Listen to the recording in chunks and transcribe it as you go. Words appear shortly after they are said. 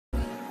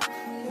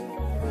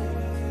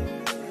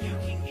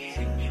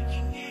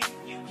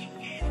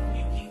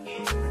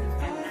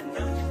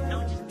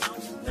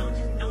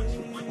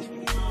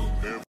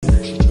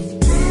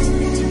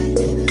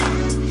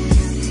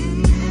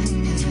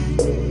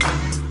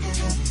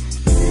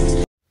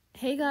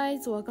Hey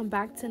guys, welcome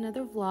back to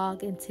another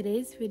vlog. In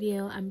today's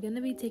video, I'm going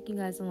to be taking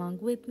you guys along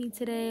with me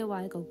today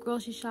while I go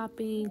grocery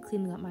shopping,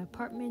 cleaning up my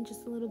apartment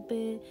just a little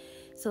bit.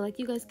 So like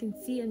you guys can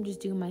see, I'm just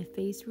doing my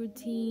face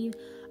routine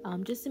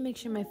just to make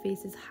sure my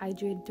face is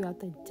hydrated throughout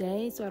the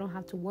day so I don't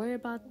have to worry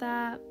about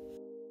that.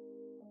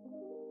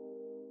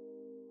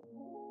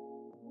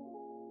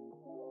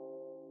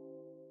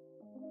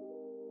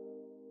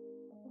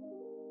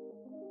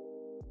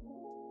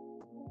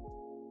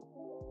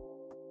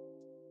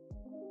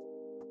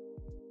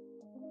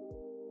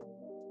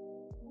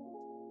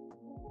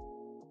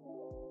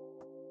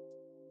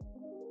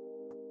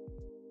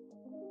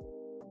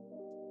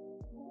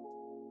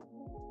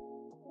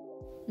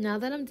 Now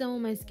that I'm done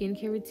with my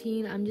skincare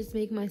routine, I'm just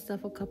making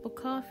myself a cup of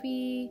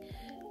coffee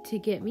to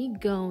get me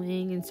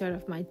going and start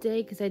off my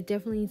day because I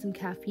definitely need some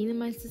caffeine in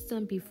my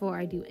system before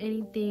I do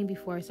anything,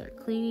 before I start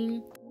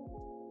cleaning.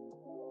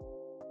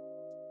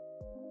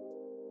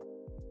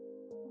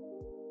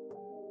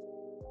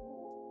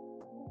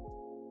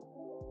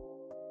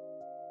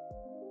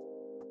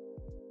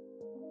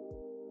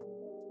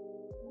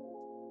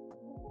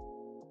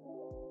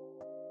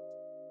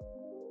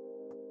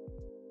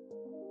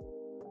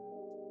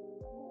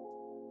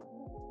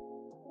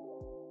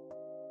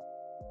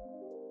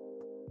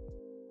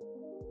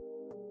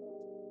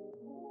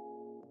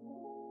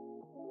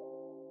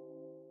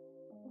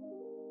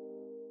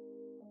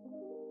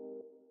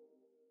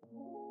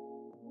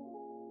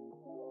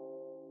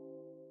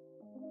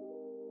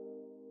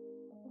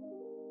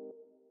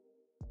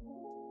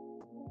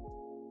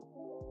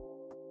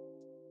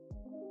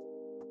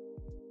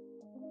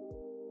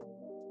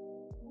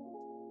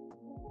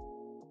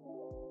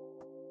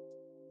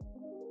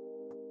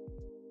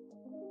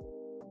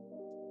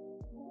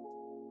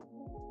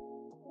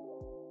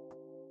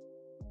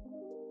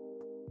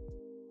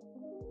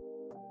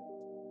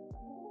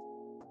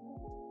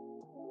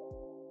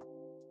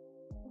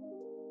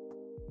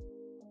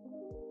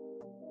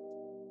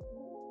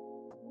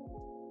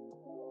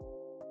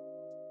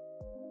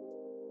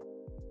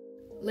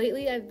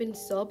 Lately, I've been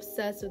so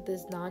obsessed with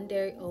this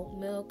non-dairy oat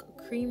milk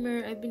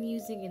creamer I've been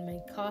using in my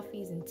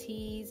coffees and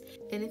teas.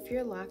 And if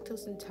you're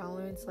lactose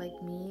intolerant like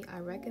me, I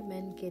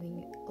recommend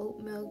getting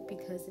oat milk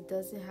because it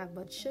doesn't have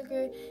much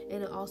sugar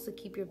and it'll also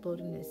keep your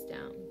bloatedness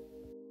down.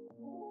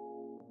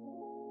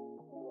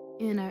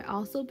 And I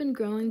also been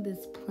growing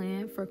this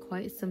plant for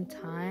quite some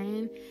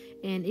time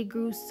and it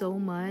grew so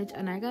much.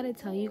 And I gotta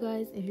tell you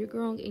guys, if you're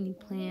growing any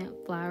plant,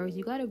 flowers,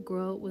 you gotta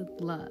grow it with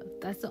love.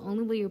 That's the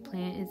only way your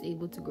plant is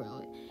able to grow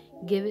it.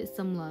 Give it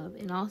some love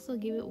and also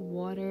give it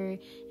water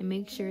and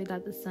make sure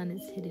that the sun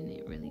is hitting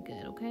it really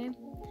good, okay?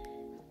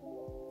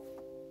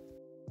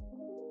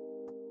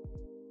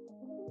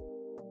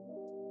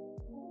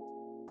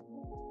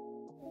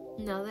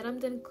 Now that I'm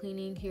done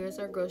cleaning, here's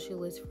our grocery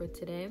list for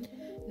today.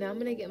 Now I'm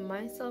gonna get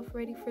myself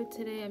ready for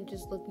today. I'm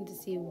just looking to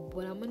see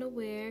what I'm gonna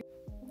wear.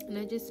 And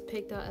I just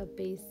picked out a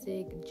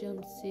basic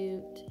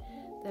jumpsuit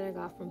that I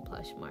got from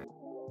Plushmart.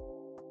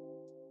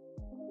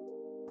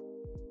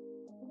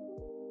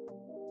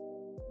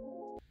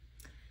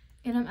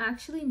 And I'm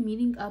actually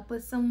meeting up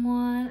with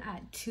someone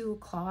at 2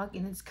 o'clock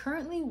and it's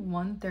currently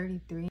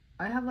 1:33.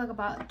 I have like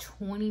about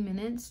 20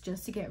 minutes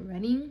just to get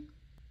ready.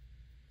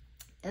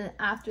 And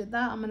after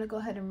that, I'm gonna go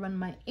ahead and run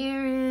my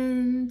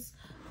errands.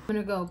 I'm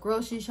gonna go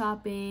grocery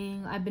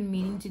shopping. I've been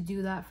meaning to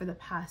do that for the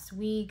past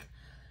week.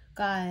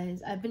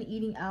 Guys, I've been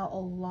eating out a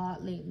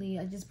lot lately.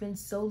 I've just been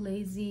so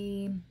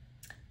lazy.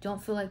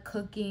 Don't feel like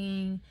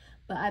cooking.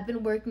 But I've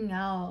been working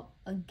out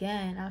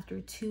again after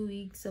 2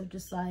 weeks of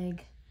just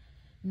like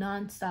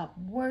non-stop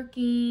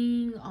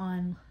working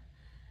on,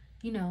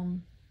 you know,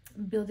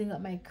 building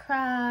up my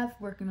craft,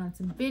 working on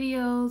some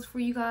videos for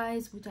you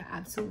guys, which I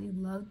absolutely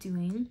love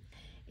doing.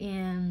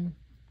 And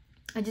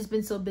I've just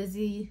been so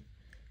busy.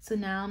 So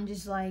now I'm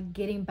just like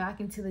getting back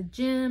into the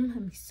gym.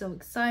 I'm so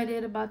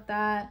excited about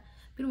that.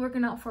 Been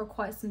working out for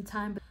quite some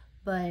time,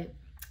 but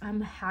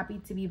I'm happy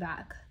to be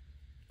back.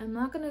 I'm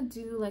not gonna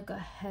do like a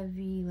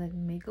heavy like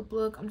makeup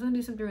look. I'm just gonna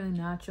do something really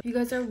natural. If you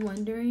guys are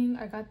wondering,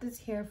 I got this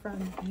hair from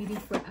Beauty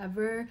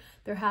Forever.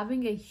 They're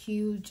having a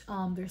huge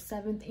their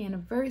 7th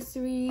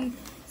anniversary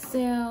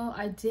sale.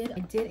 I did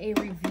a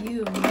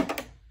review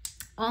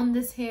on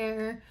this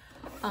hair.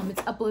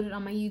 It's uploaded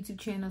on my YouTube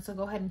channel, so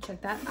go ahead and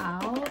check that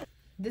out.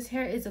 This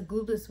hair is a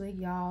glueless wig,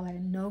 y'all. Like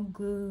no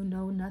glue,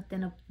 no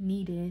nothing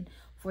needed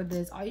for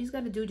this. All you just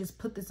gotta do is just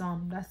put this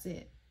on. That's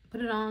it.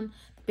 Put it on.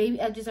 The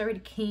baby edges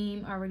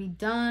already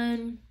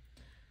done,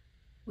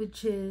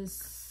 which is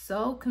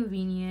so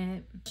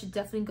convenient. You should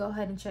definitely go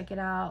ahead and check it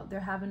out.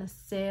 They're having a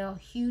sale,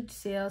 huge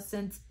sale,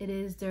 since it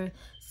is their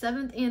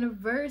 7th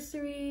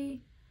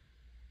anniversary.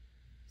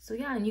 So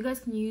yeah, and you guys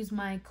can use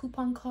my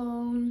coupon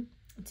code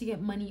to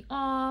get money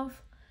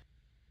off.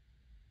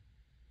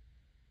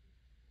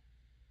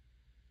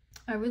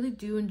 I really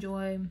do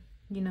enjoy,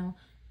 you know,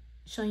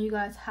 showing you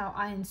guys how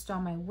I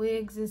install my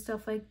wigs and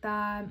stuff like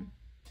that.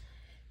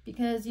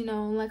 Because, you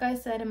know, like I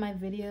said in my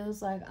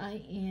videos, like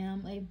I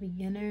am a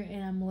beginner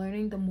and I'm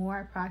learning. The more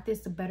I practice,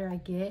 the better I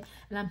get.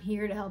 And I'm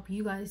here to help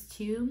you guys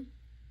too.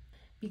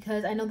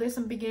 because I know there's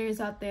some beginners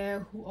out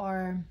there who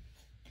are,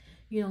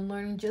 you know,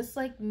 learning just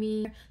like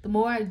me. The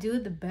more I do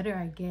it, the better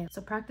I get.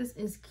 So practice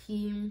is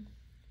key.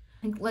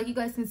 Like you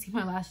guys can see,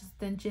 my lash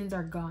extensions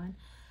are gone.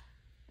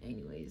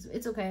 Anyways,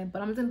 it's okay,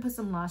 but I'm just gonna put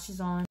some lashes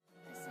on.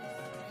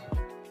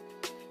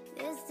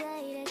 This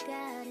day that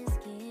God has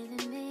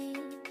given me,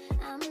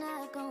 I'm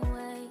not gonna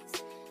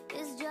waste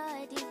this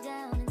joy deep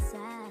down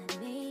inside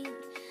me.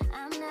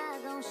 I'm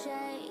not gonna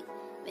shake.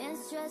 Been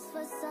stressed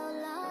for so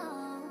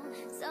long,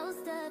 so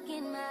stuck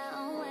in my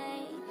own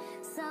way.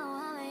 So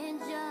I'ma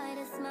enjoy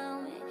this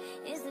moment.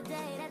 It's the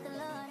day that the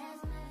Lord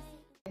has made.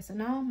 Okay, so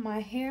now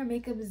my hair,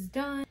 makeup is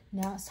done.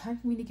 Now it's time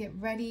for me to get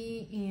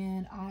ready,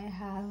 and I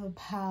have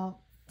about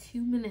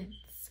 2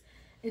 minutes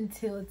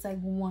until it's like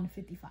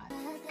 1:55.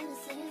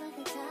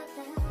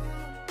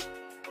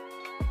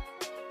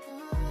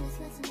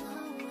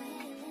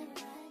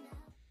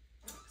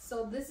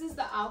 So this is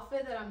the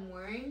outfit that I'm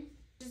wearing.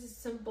 This is a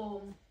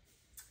simple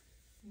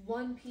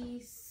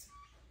one-piece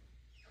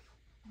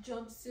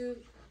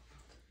jumpsuit,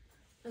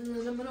 and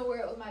then I'm gonna wear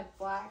it with my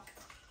black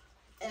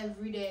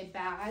everyday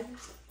bag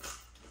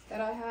that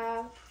I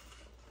have.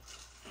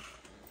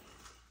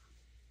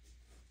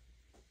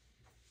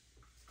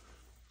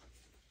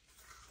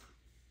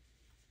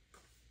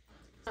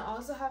 I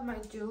also have my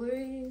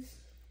jewelry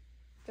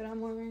that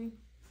I'm wearing,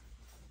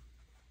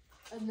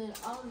 and then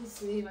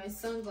obviously my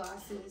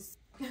sunglasses.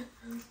 And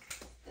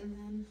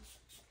then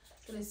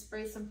I'm gonna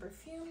spray some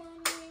perfume on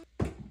me.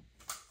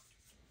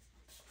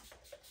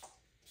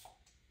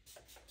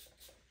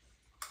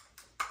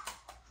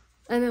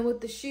 And then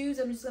with the shoes,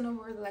 I'm just gonna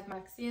wear like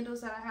my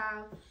sandals that I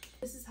have.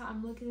 This is how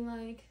I'm looking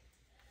like.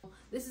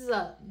 This is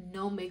a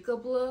no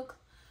makeup look.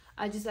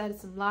 I just added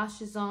some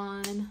lashes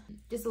on,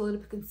 just a little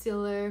bit of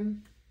concealer,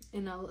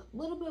 and a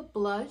little bit of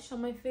blush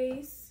on my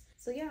face.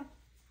 So yeah,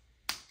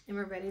 and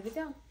we're ready to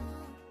go.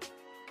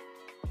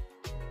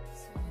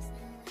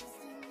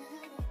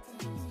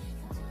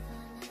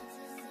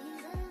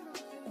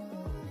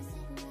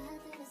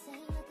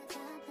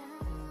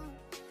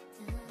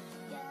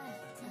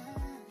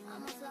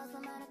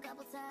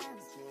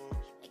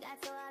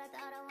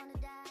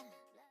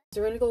 So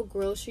we're gonna go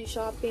grocery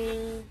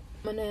shopping.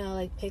 I'm gonna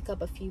like pick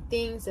up a few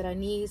things that I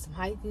need, some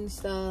hygiene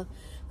stuff,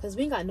 because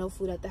we ain't got no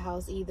food at the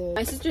house either.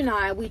 My sister and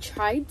I, we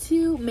tried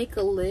to make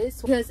a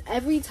list, because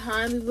every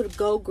time we would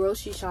go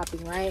grocery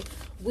shopping, right,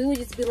 we would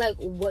just be like,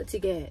 what to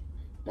get,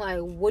 like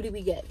what do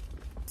we get?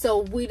 So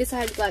we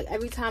decided, like,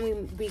 every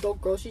time we go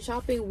grocery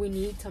shopping, we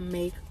need to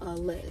make a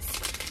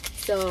list.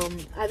 So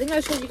I think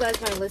I showed you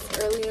guys my list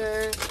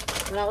earlier.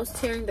 When I was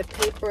tearing the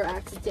paper, I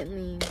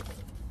accidentally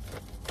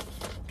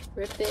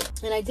ripped it.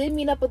 And I did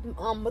meet up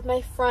with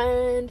my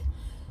friend,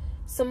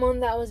 someone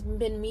that I was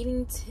been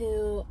meaning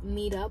to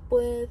meet up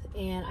with,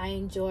 and I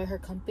enjoy her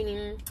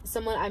company.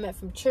 Someone I met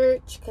from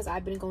church, because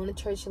I've been going to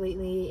church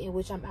lately, in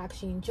which I'm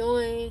actually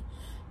enjoying,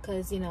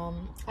 because, you know,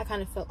 I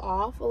kind of fell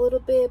off a little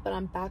bit, but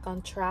I'm back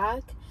on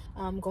track.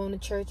 I'm going to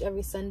church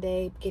every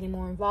Sunday, getting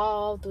more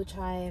involved, which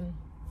I'm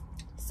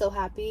so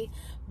happy.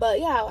 But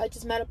yeah, I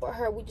just met up with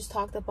her. We just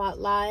talked about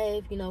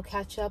life, you know,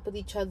 catch up with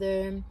each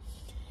other.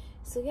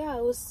 So yeah,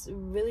 it was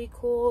really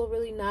cool,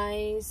 really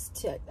nice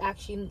to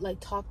actually like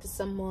talk to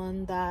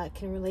someone that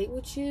can relate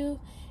with you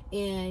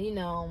and, you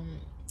know,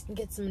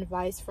 get some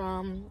advice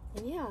from.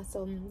 And yeah,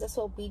 so that's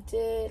what we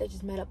did. I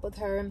just met up with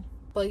her.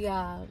 But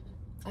yeah,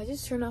 I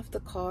just turned off the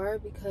car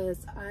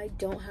because I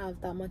don't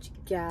have that much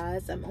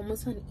gas. I'm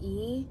almost on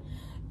E,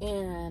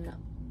 and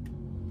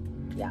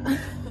yeah.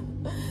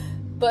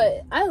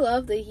 But I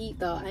love the heat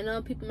though. I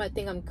know people might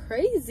think I'm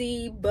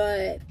crazy,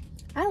 but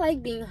I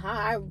like being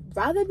hot. I'd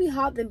rather be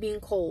hot than being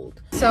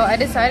cold. So I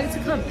decided to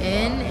come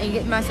in and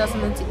get myself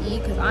something to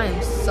eat because I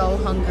am so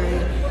hungry.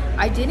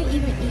 I didn't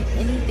even eat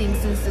anything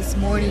since this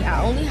morning.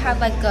 I only had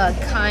like a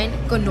kind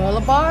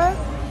granola bar,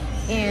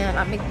 and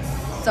I'm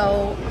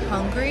so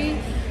hungry.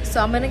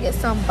 So I'm gonna get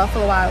some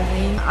Buffalo Wild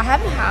Wings. I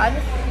haven't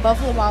had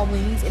Buffalo Wild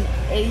Wings in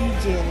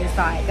ages,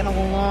 like in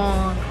a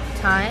long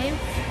time.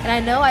 And I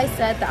know I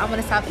said that I'm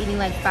gonna stop eating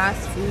like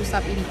fast food,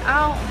 stop eating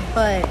out,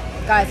 but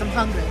guys, I'm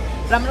hungry.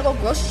 But I'm gonna go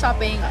grocery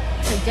shopping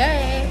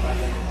today,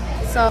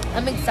 so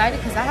I'm excited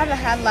because I haven't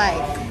had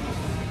like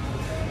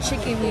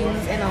chicken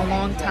wings in a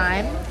long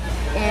time,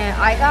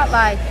 and I got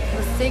like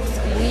the 6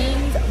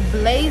 wings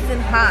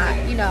blazing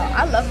hot. You know,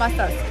 I love my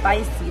stuff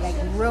spicy, like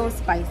real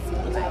spicy,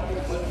 like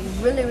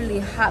really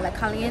hot, like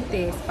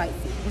caliente spicy.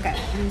 Okay,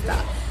 let me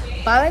stop.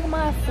 But I like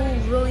my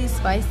food really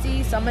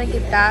spicy, so I'm gonna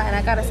get that, and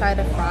I got a side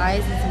of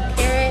fries and some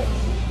carrot,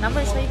 and I'm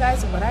gonna show you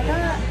guys what I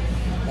got.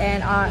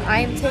 And I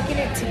am taking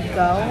it to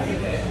go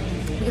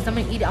because I'm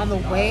gonna eat it on the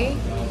way.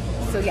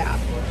 So yeah.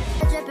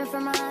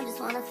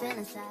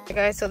 Hey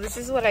guys, so this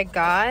is what I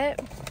got.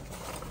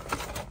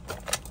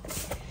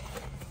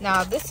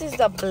 Now this is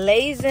the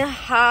blazing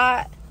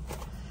hot.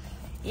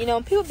 You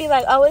know, people be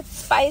like, oh, it's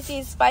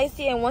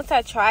spicy, and once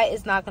I try it,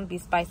 it's not gonna be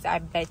spicy, I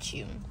bet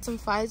you. Some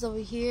fries over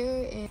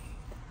here, and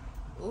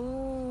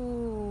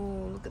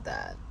ooh, look at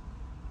that.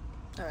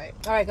 All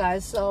right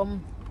guys, so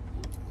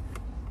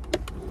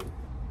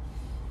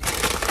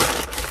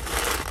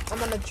I'm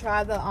gonna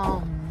try the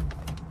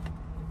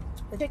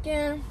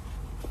chicken.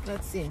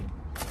 Let's see.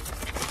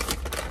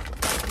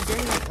 Is there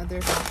any other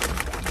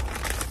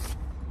options?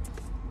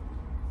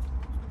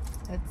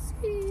 Let's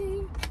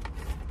see.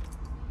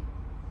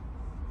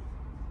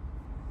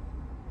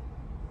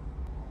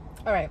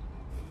 All right.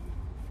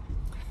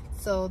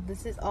 So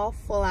this is all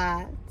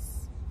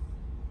flats.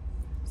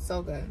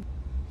 So good.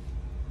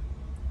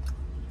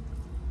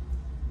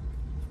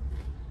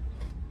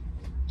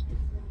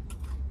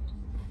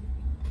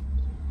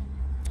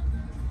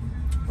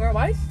 Girl,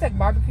 why is it like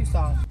barbecue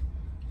sauce?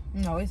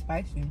 No, it's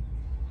spicy.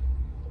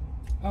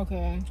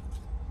 Okay.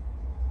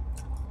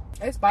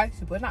 It's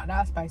spicy, but not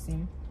that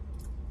spicy.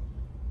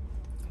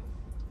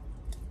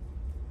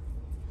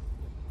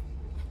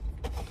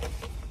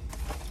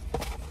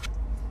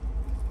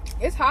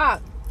 It's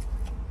hot.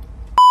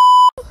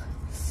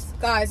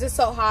 Guys, it's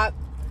so hot.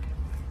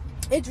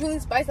 It's really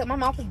spicy. Like, my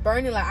mouth is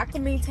burning. Like, I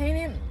can maintain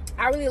it.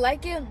 I really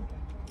like it.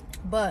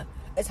 But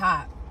it's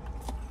hot.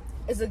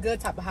 It's a good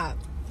type of hot.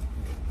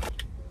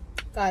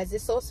 Guys,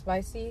 it's so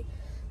spicy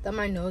that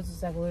my nose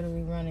is like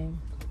literally running.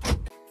 Too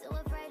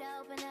afraid to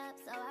open up,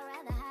 so I'd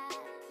rather hide.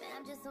 Man,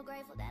 I'm just so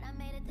grateful that I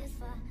made it this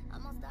far.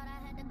 Almost thought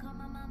I had to call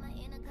my mama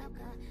in a cop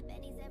car.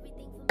 Betty's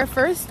everything for me. Our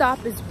first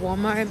stop is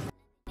Walmart. If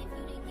you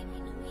didn't give me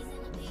no reason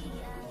to be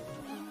out.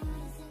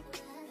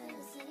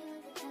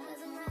 'Cause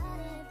I'm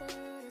riding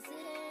through the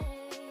city.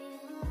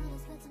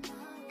 But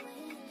tomorrow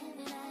ain't,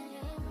 and I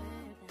ain't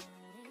worried about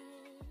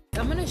it.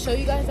 I'm gonna show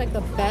you guys like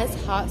the best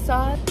hot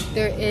sauce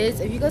there is.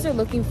 If you guys are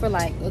looking for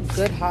like a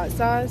good hot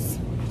sauce,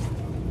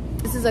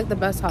 this is like the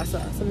best hot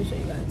sauce. Let me show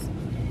you guys.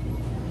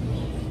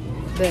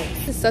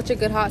 This is such a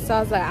good hot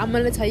sauce. Like, I'm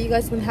gonna tell you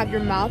guys, gonna have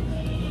your mouth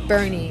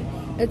burning.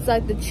 It's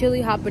like the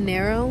chili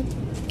habanero.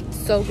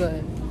 So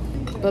good.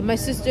 But my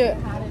sister,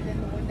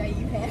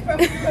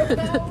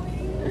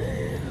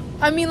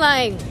 I mean,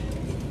 like,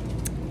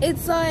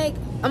 it's like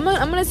I'm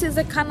gonna say it's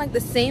like kind of like the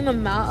same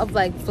amount of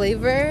like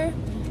flavor,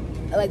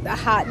 like the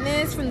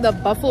hotness from the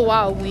Buffalo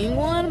Wild Wing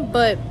one,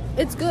 but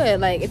it's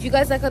good. Like, if you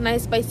guys like a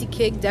nice spicy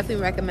kick,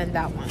 definitely recommend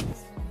that one.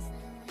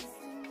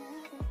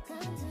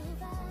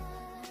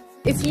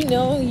 If you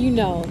know, you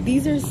know.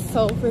 These are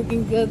so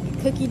freaking good.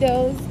 Cookie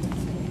doughs,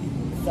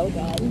 so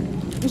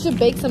good. We should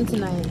bake some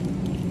tonight.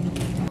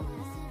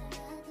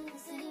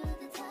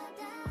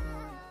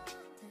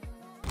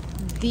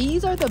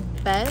 These are the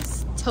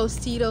best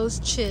Tostitos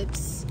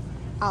chips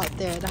out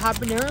there. The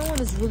habanero one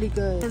is really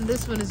good, and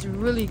this one is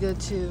really good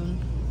too.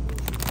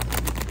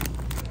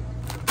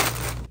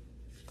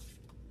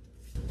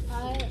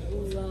 I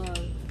love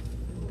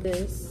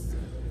this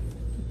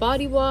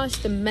body wash,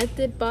 the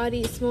Method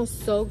body. It smells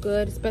so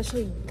good,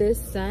 especially this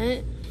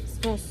scent. It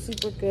smells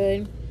super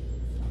good.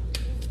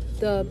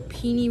 The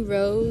Peony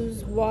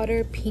Rose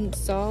water, pink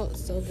salt,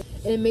 so good.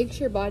 And it makes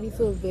your body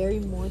feel very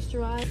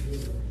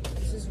moisturized.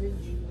 This is really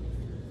good.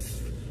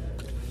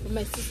 But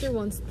my sister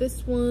wants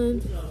this one.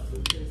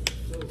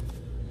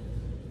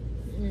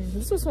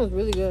 This one smells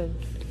really good.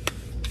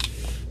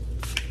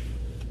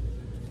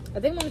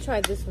 I think I'm gonna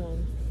try this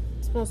one.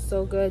 It smells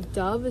so good.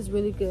 Dove is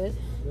really good.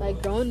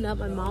 Like, growing up,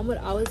 my mom would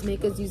always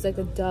make us use like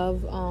a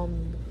Dove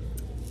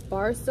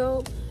bar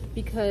soap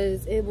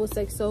because it was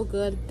like so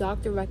good.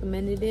 Doctor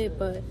recommended it,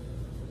 but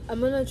I'm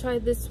gonna try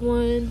this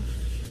one.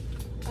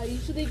 I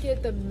usually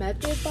get the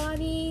Method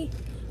body,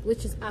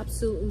 which is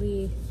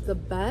absolutely the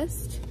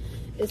best.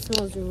 It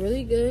smells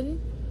really good,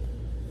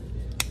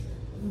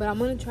 but I'm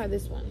gonna try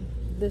this one,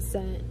 this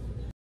scent.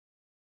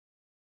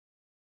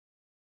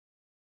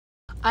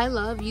 I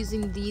love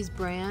using these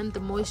brand. The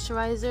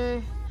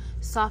moisturizer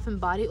softened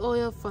body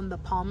oil from the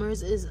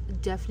Palmer's is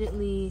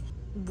definitely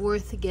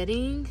worth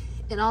getting,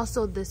 and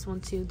also this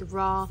one too, the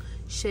raw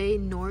Shea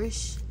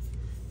Nourish.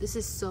 This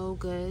is so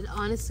good.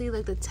 Honestly,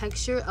 like, the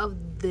texture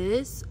of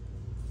this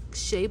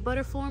shea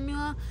butter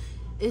formula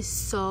is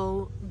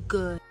so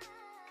good.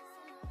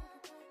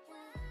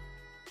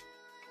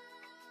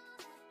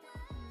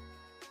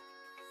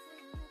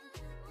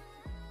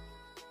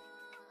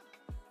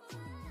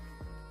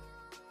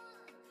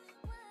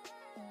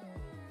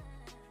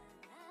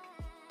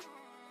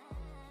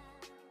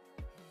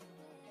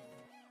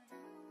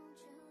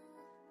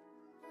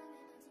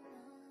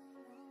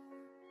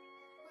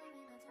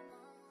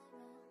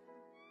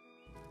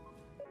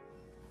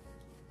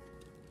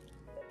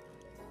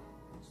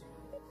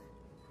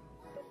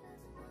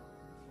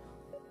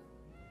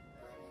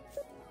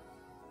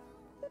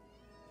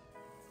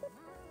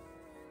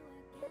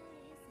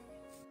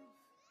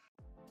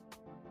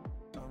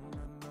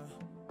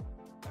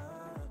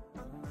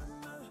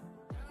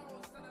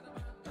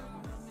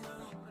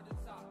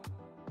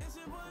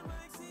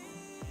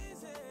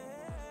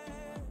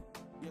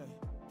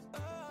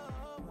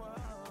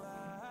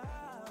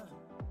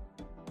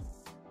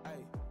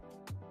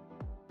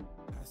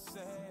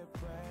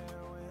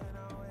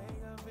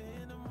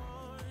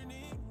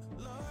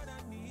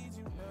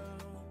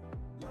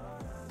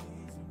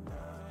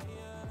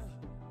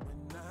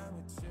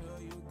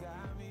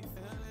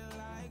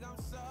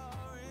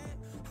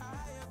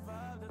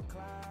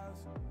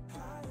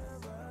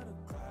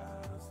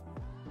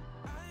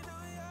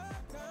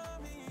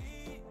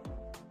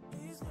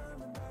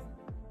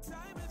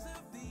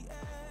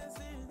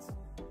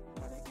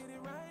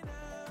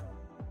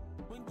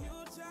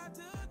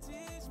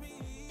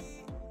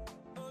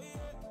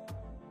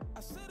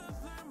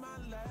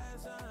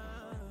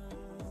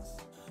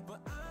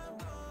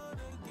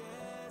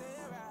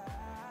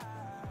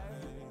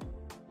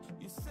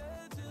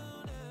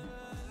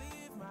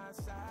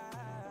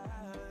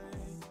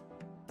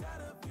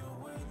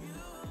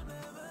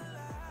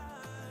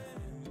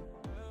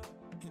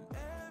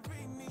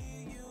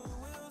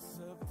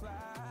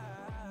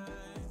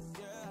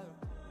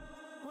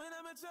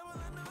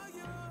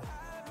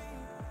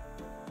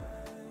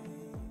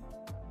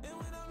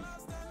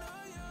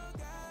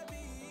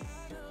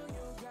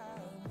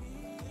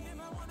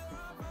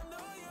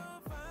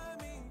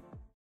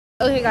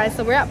 Okay guys,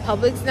 so we're at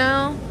Publix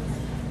now.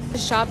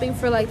 Shopping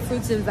for like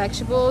fruits and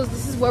vegetables.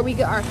 This is where we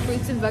get our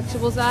fruits and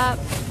vegetables at.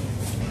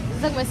 This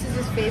is like my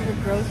sister's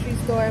favorite grocery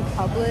store,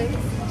 Publix.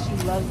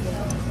 She loves it.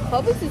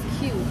 Publix is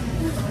cute.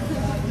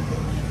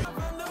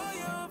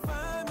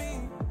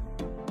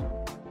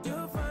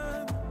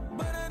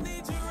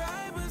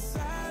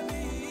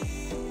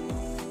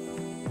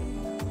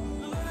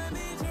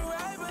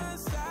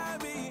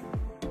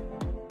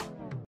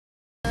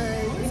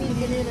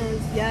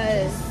 Bananas,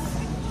 yes.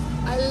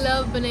 I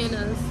love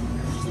bananas.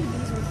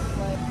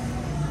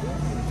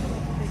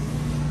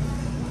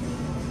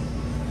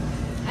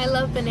 I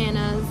love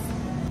bananas.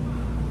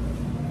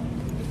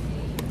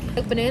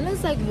 Like, banana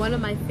is like one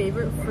of my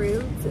favorite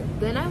fruits.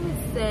 Then I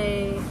would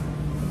say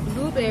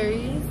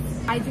blueberries.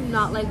 I do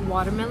not like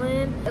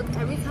watermelon.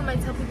 Every time I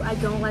tell people I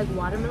don't like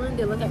watermelon,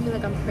 they look at me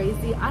like I'm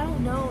crazy. I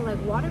don't know,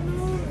 like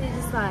watermelon is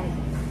just like,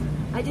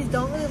 I just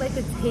don't really like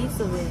the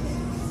taste of it.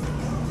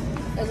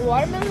 Like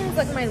watermelon is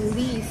like my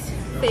least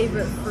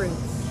favorite fruit.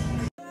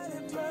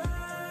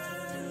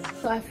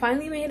 So I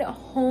finally made it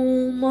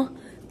home.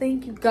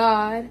 Thank you,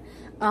 God.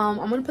 I'm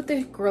gonna put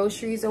the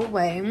groceries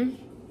away.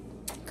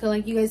 Cause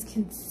like you guys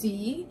can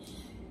see,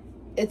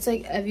 it's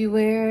like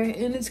everywhere,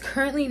 and it's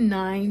currently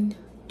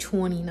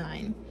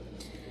 9:29.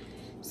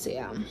 So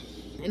yeah,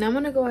 and I'm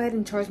gonna go ahead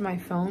and charge my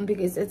phone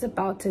because it's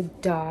about to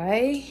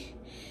die.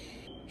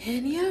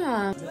 And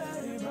yeah.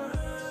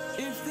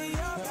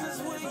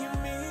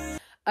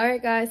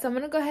 Alright guys, so I'm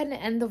gonna go ahead and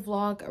end the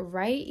vlog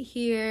right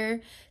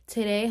here.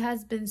 Today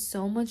has been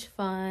so much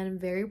fun,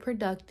 very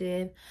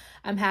productive.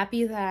 I'm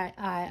happy that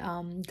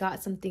I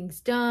got some things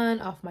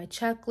done off my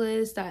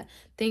checklist, that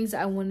things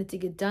I wanted to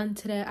get done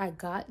today I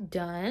got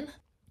done.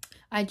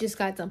 I just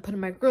got done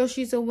putting my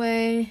groceries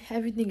away.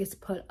 Everything is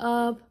put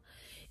up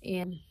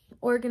and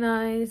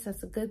organized.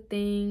 That's a good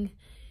thing.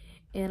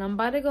 And I'm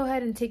about to go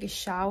ahead and take a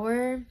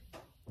shower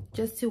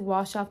just to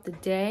wash off the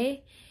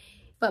day.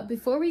 But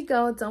before we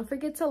go, don't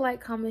forget to like,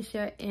 comment,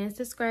 share, and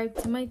subscribe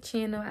to my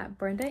channel at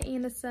Brenda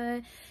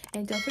Anissa.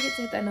 And don't forget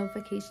to hit that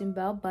notification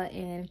bell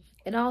button.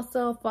 And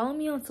also follow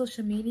me on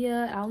social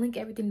media. I'll link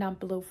everything down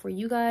below for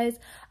you guys.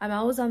 I'm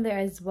always on there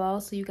as well,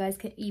 so you guys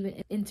can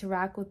even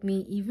interact with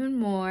me even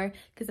more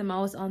because I'm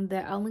always on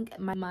there. I'll link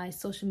my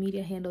social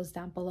media handles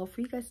down below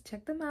for you guys to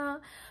check them out.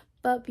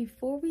 But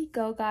before we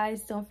go,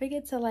 guys, don't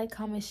forget to like,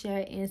 comment,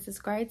 share, and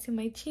subscribe to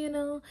my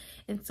channel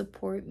and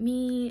support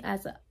me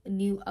as a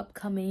new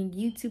upcoming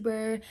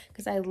YouTuber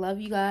because I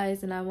love you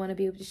guys and I want to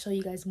be able to show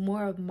you guys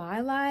more of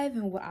my life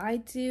and what I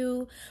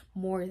do,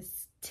 more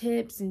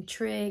tips and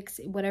tricks,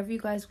 whatever you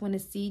guys want to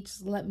see,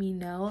 just let me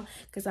know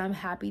because I'm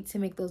happy to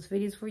make those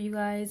videos for you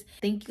guys.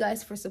 Thank you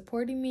guys for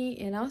supporting me,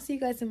 and I'll see you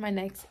guys in my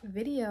next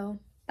video.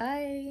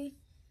 Bye.